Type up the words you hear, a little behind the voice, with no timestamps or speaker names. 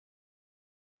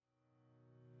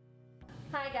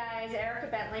Hi guys, Erika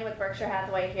Bentley with Berkshire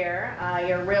Hathaway here,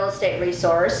 your real estate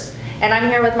resource. And I'm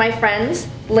here with my friends,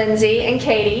 Lindsay and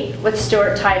Katie with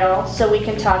Stewart Title, so we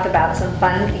can talk about some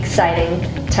fun, exciting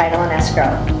title and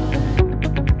escrow.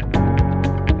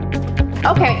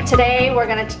 Okay, today we're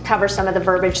going to cover some of the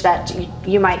verbiage that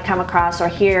you might come across or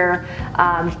hear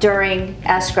during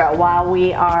escrow while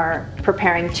we are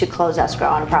preparing to close escrow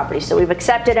on a property. So we've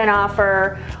accepted an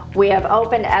offer, we have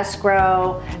opened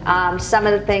escrow. Some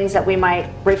of the things that we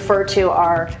might refer to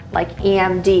are like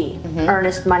EMD,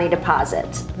 earnest money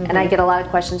deposit. And I get a lot of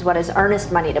questions, what is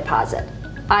earnest money deposit?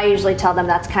 I usually tell them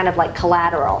that's kind of like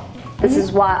collateral. This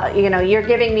is why, you're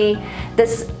giving me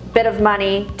this bit of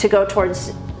money to go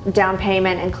towards down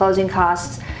payment and closing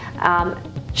costs.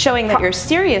 Showing that you're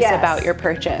serious about your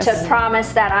purchase. To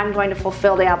promise that I'm going to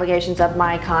fulfill the obligations of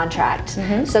my contract.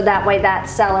 So that way that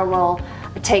seller will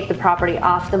take the property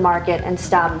off the market and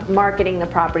stop marketing the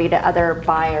property to other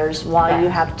buyers while you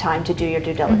have time to do your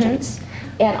due diligence.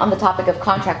 And on the topic of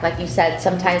contract, like you said,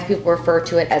 sometimes people refer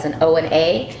to it as an O and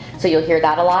A, so you'll hear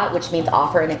that a lot, which means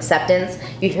offer and acceptance.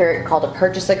 You hear it called a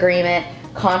purchase agreement,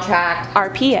 contract,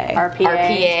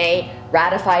 RPA,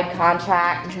 ratified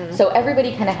contract. So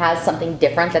everybody kind of has something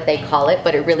different that they call it,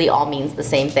 but it really all means the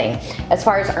same thing. As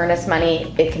far as earnest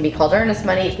money, it can be called earnest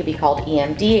money, it can be called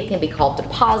EMD, it can be called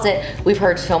deposit. We've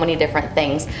heard so many different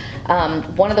things.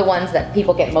 One of the ones that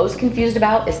people get most confused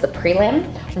about is the prelim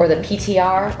or the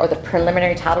PTR or the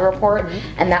preliminary title report,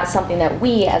 and that's something that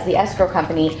we as the escrow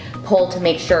company pull to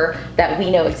make sure that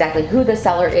we know exactly who the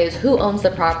seller is, who owns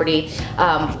the property,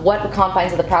 what the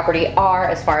confines of the property are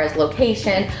as far as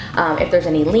location, if there's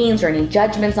any liens or any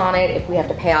judgments on it, if we have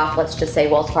to pay off, let's just say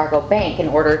Wells Fargo Bank, in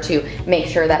order to make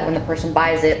sure that when the person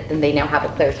buys it, then they now have a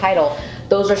clear title.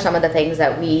 Those are some of the things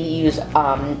that we use the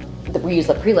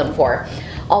prelim for.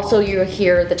 Also, you'll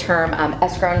hear the term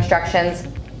escrow instructions.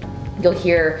 You'll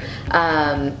hear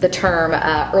the term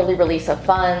early release of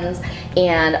funds,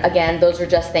 and again, those are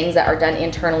just things that are done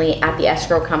internally at the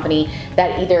escrow company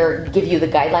that either give you the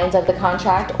guidelines of the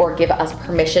contract or give us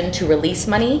permission to release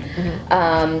money.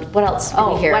 What else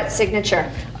do we hear? Wet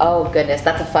signature. Oh goodness,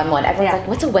 that's a fun one. Everyone's like,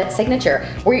 what's a wet signature?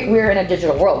 We're in a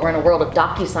digital world. We're in a world of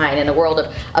DocuSign and a world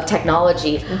of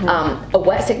technology. A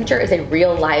wet signature is a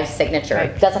real live signature.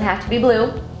 It doesn't have to be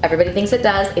blue. Everybody thinks it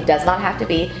does. It does not have to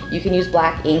be. You can use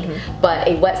black ink, but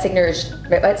a wet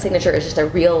signature is just a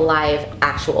real live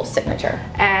actual signature.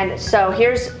 And so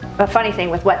here's a funny thing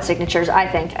with wet signatures. I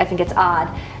think it's odd.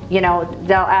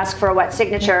 They'll ask for a wet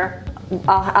signature.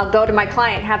 I'll go to my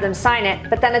client, have them sign it,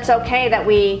 but then it's okay that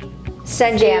we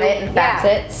send it and fax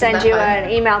it. Send you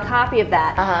an email copy of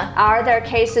that. Are there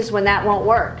cases when that won't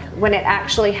work? When it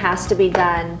actually has to be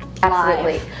done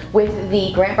Absolutely. live? With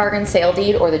the grant bargain sale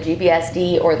deed or the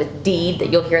GBSD or the deed,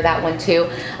 that you'll hear that one too,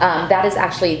 that is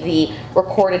actually the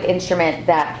recorded instrument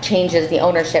that changes the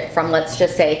ownership from, let's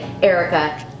just say,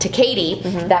 Erika to Katie.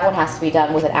 That one has to be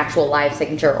done with an actual live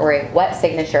signature or a wet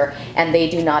signature, and they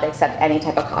do not accept any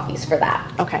type of copies for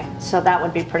that. Okay, so that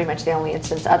would be pretty much the only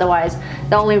instance. Otherwise,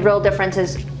 the only real difference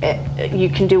is you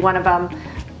can do one of them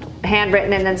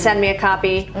handwritten and then send me a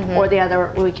copy, or the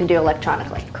other we can do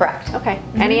electronically. Correct. Okay.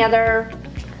 Any other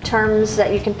terms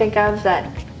that you can think of that?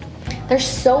 There's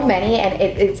so many, and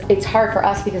it's hard for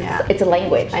us because it's a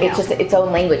language. It's just its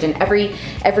own language, and every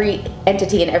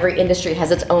entity and every industry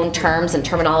has its own terms and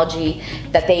terminology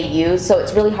that they use. So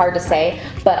it's really hard to say.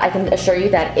 But I can assure you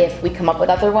that if we come up with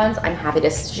other ones, I'm happy to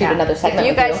shoot another segment.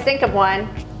 If you guys think of one,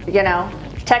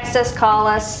 text us, call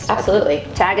us, absolutely,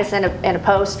 tag us in a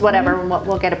post, whatever, and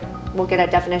we'll get a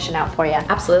definition out for you.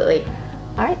 Absolutely.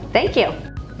 All right, thank you.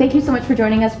 Thank you so much for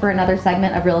joining us for another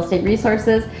segment of Real Estate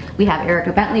Resources. We have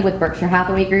Erika Bentley with Berkshire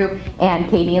Hathaway Group and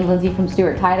Katie and Lindsay from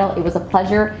Stewart Title. It was a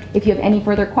pleasure. If you have any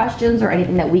further questions or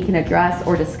anything that we can address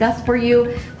or discuss for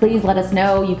you, please let us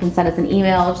know. You can send us an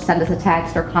email, send us a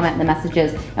text, or comment in the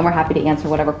messages, and we're happy to answer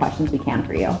whatever questions we can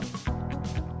for you.